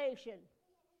salvation.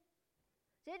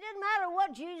 See, it didn't matter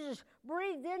what Jesus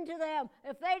breathed into them.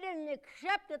 If they didn't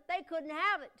accept it, they couldn't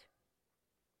have it.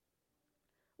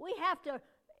 We have to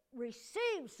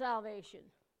receive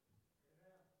salvation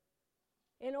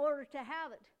in order to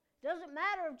have it. Doesn't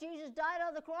matter if Jesus died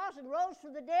on the cross and rose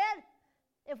from the dead.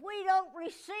 If we don't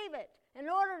receive it, in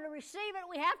order to receive it,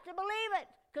 we have to believe it,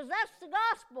 because that's the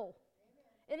gospel.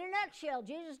 In a nutshell,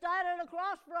 Jesus died on the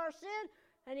cross for our sin,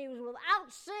 and he was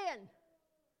without sin.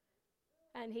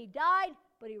 And he died,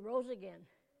 but he rose again.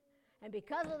 And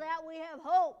because of that, we have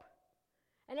hope.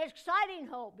 An exciting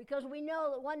hope, because we know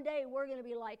that one day we're going to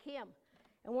be like him.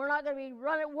 And we're not going to be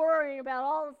worrying about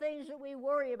all the things that we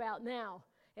worry about now.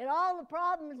 And all the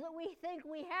problems that we think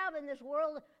we have in this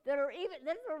world that are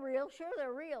real, sure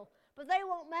they're real. But they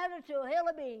won't matter to a hill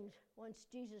of beans once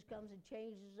Jesus comes and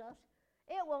changes us.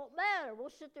 It won't matter. We'll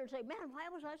sit there and say, man, why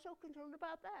was I so concerned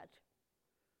about that?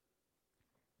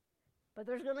 But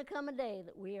there's going to come a day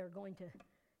that we are going to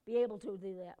be able to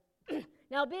do that.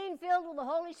 Now, being filled with the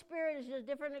Holy Spirit is a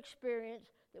different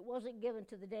experience that wasn't given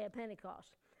to the day of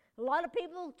Pentecost. A lot of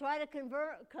people try to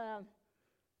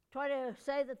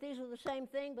say that these are the same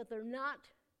thing, but they're not.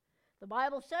 The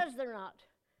Bible says they're not.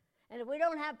 And if we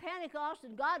don't have Pentecost,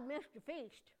 then God missed the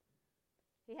feast.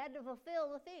 He had to fulfill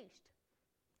the feast.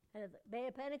 And at the day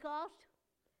of Pentecost,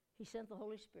 He sent the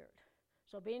Holy Spirit.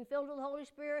 So being filled with the Holy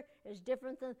Spirit is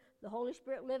different than the Holy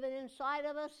Spirit living inside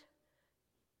of us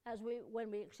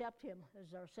when we accept Him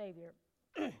as our Savior.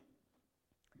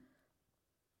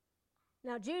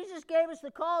 Now, Jesus gave us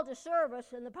the call to service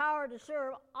and the power to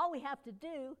serve. All we have to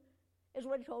do is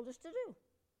what He told us to do.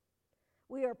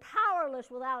 We are powerless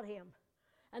without Him.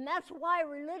 And that's why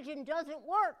religion doesn't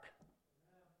work.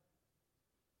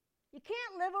 You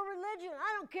can't live a religion.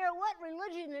 I don't care what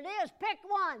religion it is. Pick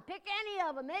one. Pick any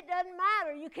of them. It doesn't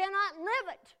matter. You cannot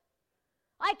live it.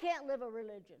 I can't live a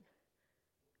religion.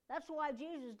 That's why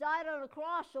Jesus died on the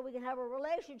cross, so we can have a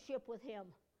relationship with Him.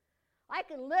 I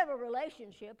can live a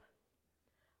relationship.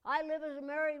 I live as a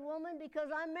married woman because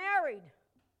I'm married.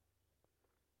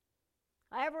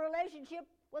 I have a relationship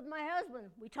with my husband.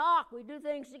 We talk. We do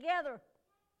things together.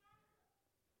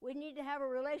 We need to have a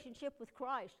relationship with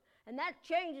Christ. And that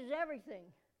changes everything.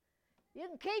 You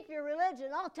can keep your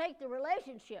religion. I'll take the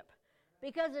relationship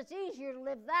because it's easier to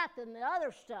live that than the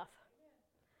other stuff.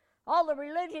 All the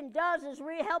religion does is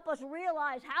help us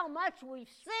realize how much we've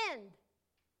sinned.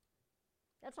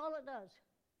 That's all it does.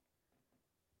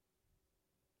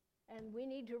 And we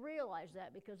need to realize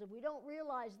that, because if we don't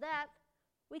realize that,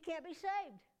 we can't be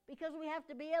saved, because we have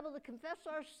to be able to confess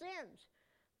our sins.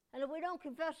 And if we don't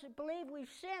believe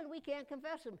we've sinned, we can't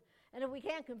confess them. And if we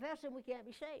can't confess them, we can't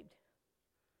be saved.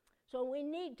 So we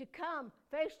need to come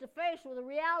face to face with the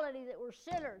reality that we're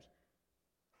sinners,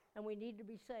 and we need to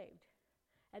be saved.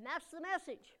 And that's the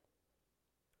message.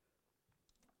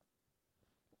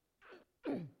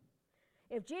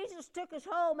 If Jesus took us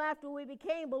home after we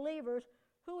became believers,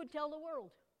 who would tell the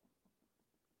world?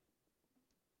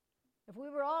 If we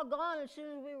were all gone as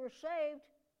soon as we were saved,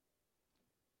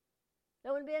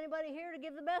 there wouldn't be anybody here to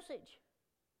give the message.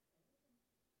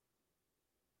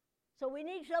 So we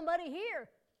need somebody here.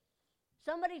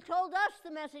 Somebody told us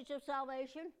the message of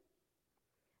salvation,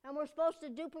 and we're supposed to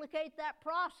duplicate that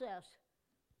process.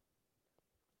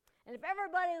 And if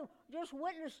everybody just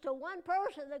witnessed to one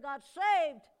person that got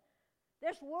saved,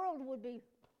 this world would be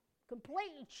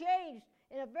completely changed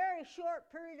in a very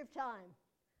short period of time.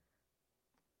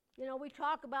 You know, we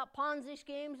talk about Ponzi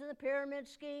schemes and the pyramid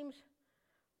schemes.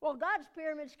 Well, God's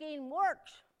pyramid scheme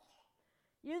works.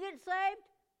 You get saved,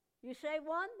 you save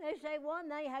one, they save one,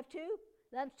 now you have two,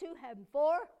 that's two, have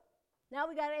four, now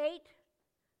we got 8,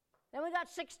 then we got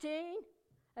 16,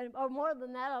 or more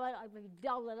than that. I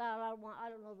doubled it out. I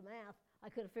don't know the math. I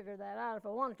could have figured that out if I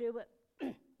wanted to, but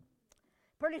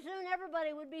pretty soon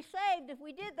everybody would be saved if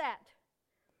we did that.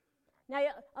 Now,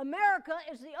 America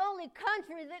is the only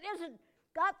country that isn't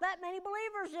got that many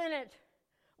believers in it.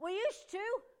 We used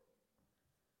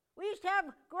to have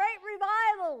great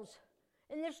revivals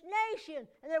in this nation,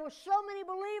 and there were so many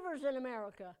believers in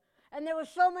America, and there were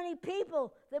so many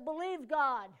people that believed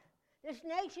God. This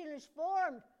nation is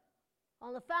formed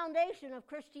on the foundation of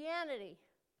Christianity.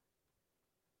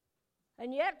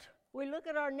 And yet, we look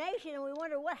at our nation and we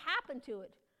wonder what happened to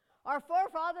it. Our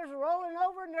forefathers are rolling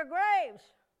over in their graves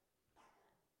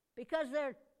because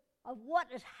of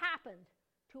what has happened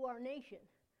to our nation.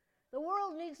 The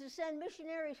world needs to send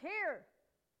missionaries here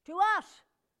to us.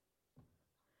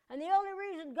 And the only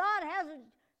reason God hasn't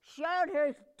showered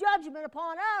His judgment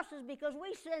upon us is because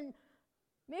we send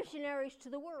missionaries to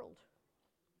the world.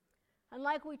 And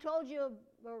like we told you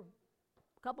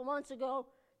a couple months ago,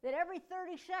 that every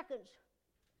 30 seconds,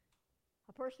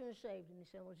 a person is saved in the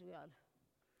Assemblies of God.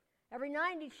 Every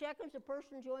 90 seconds, a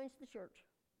person joins the church,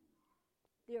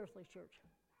 the earthly church.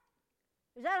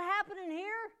 Is that happening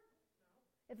here?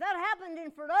 If that happened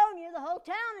in Fredonia, the whole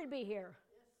town would be here.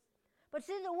 But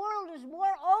see, the world is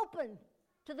more open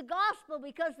to the gospel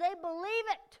because they believe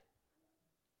it.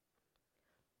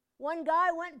 One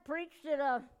guy went and preached at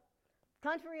a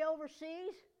country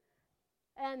overseas,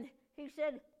 and he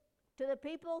said to the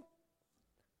people,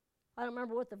 I don't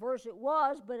remember what the verse it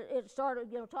was, but it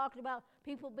started, talking about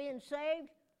people being saved,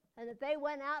 and that they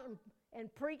went out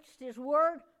and preached His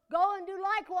word. Go and do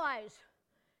likewise.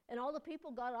 And all the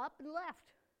people got up and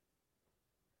left.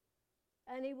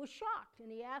 And he was shocked,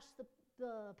 and he asked the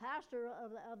pastor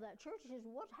of that church, he says,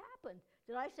 what happened?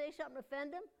 Did I say something to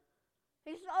offend him?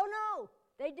 He said, oh no,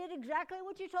 they did exactly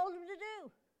what you told them to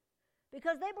do.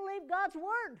 Because they believe God's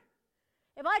word.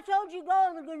 If I told you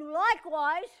go and do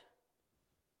likewise,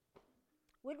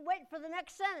 we'd wait for the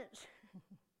next sentence.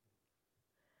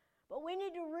 But we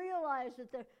need to realize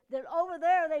that over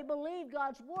there they believe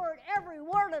God's word, every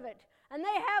word of it. And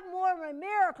they have more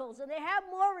miracles and they have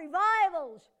more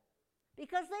revivals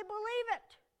because they believe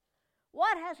it.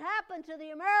 What has happened to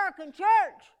the American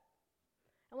church?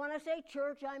 And when I say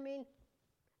church, I mean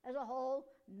as a whole,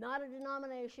 not a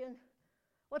denomination.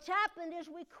 What's happened is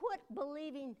we quit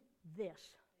believing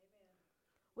this.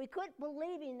 We quit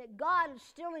believing that God is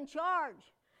still in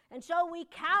charge. And so we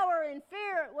cower in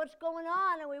fear at what's going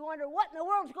on, and we wonder, what in the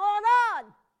world's going on?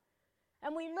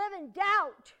 And we live in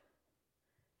doubt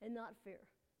and not fear.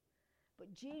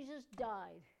 But Jesus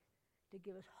died to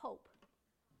give us hope.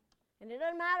 And it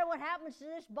doesn't matter what happens to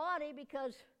this body,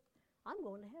 because I'm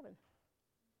going to heaven.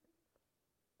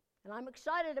 And I'm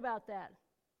excited about that.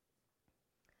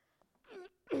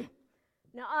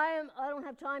 Now, I don't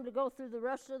have time to go through the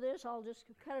rest of this. I'll just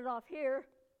cut it off here.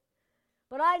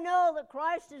 But I know that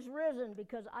Christ is risen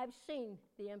because I've seen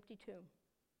the empty tomb.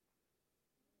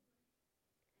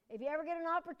 If you ever get an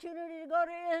opportunity to go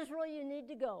to Israel, you need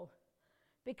to go.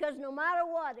 Because no matter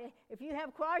what, if you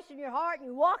have Christ in your heart and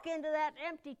you walk into that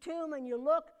empty tomb and you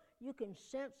look, you can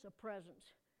sense a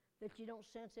presence that you don't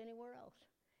sense anywhere else.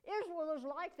 Israel is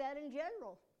like that in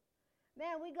general.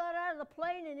 Man, we got out of the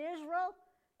plane in Israel,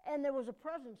 and there was a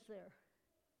presence there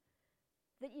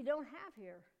that you don't have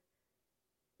here.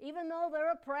 Even though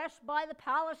they're oppressed by the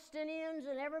Palestinians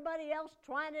and everybody else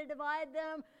trying to divide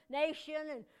them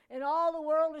nation, and all the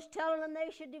world is telling them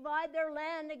they should divide their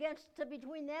land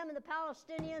between them and the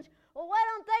Palestinians. Well, why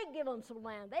don't they give them some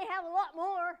land? They have a lot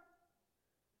more.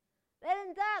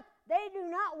 They do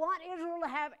not want Israel to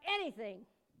have anything.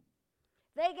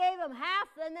 They gave them half,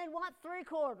 then they want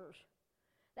 3/4.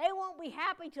 They won't be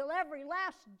happy till every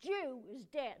last Jew is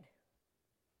dead.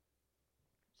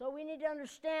 So we need to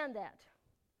understand that.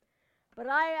 But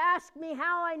I ask me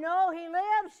how I know he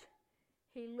lives.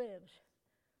 He lives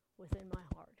within my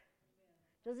heart.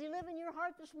 Does he live in your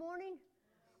heart this morning?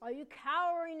 Are you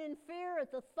cowering in fear at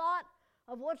the thought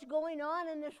of what's going on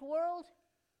in this world?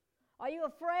 Are you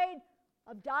afraid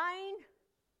of dying?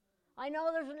 I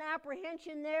know there's an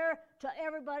apprehension there to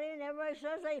everybody, and everybody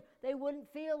says they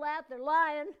wouldn't feel that. They're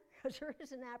lying, because there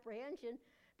is an apprehension,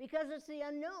 because it's the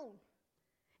unknown.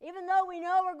 Even though we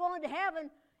know we're going to heaven,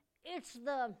 it's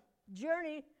the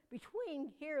journey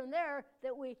between here and there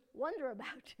that we wonder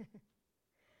about.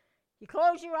 You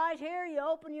close your eyes here, you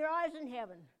open your eyes in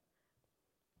heaven.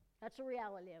 That's the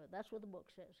reality of it. That's what the book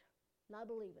says. And I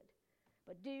believe it.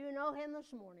 But do you know him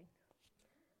this morning?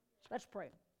 Let's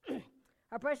pray.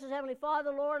 Our precious Heavenly Father,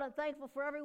 Lord, I'm thankful for everyone.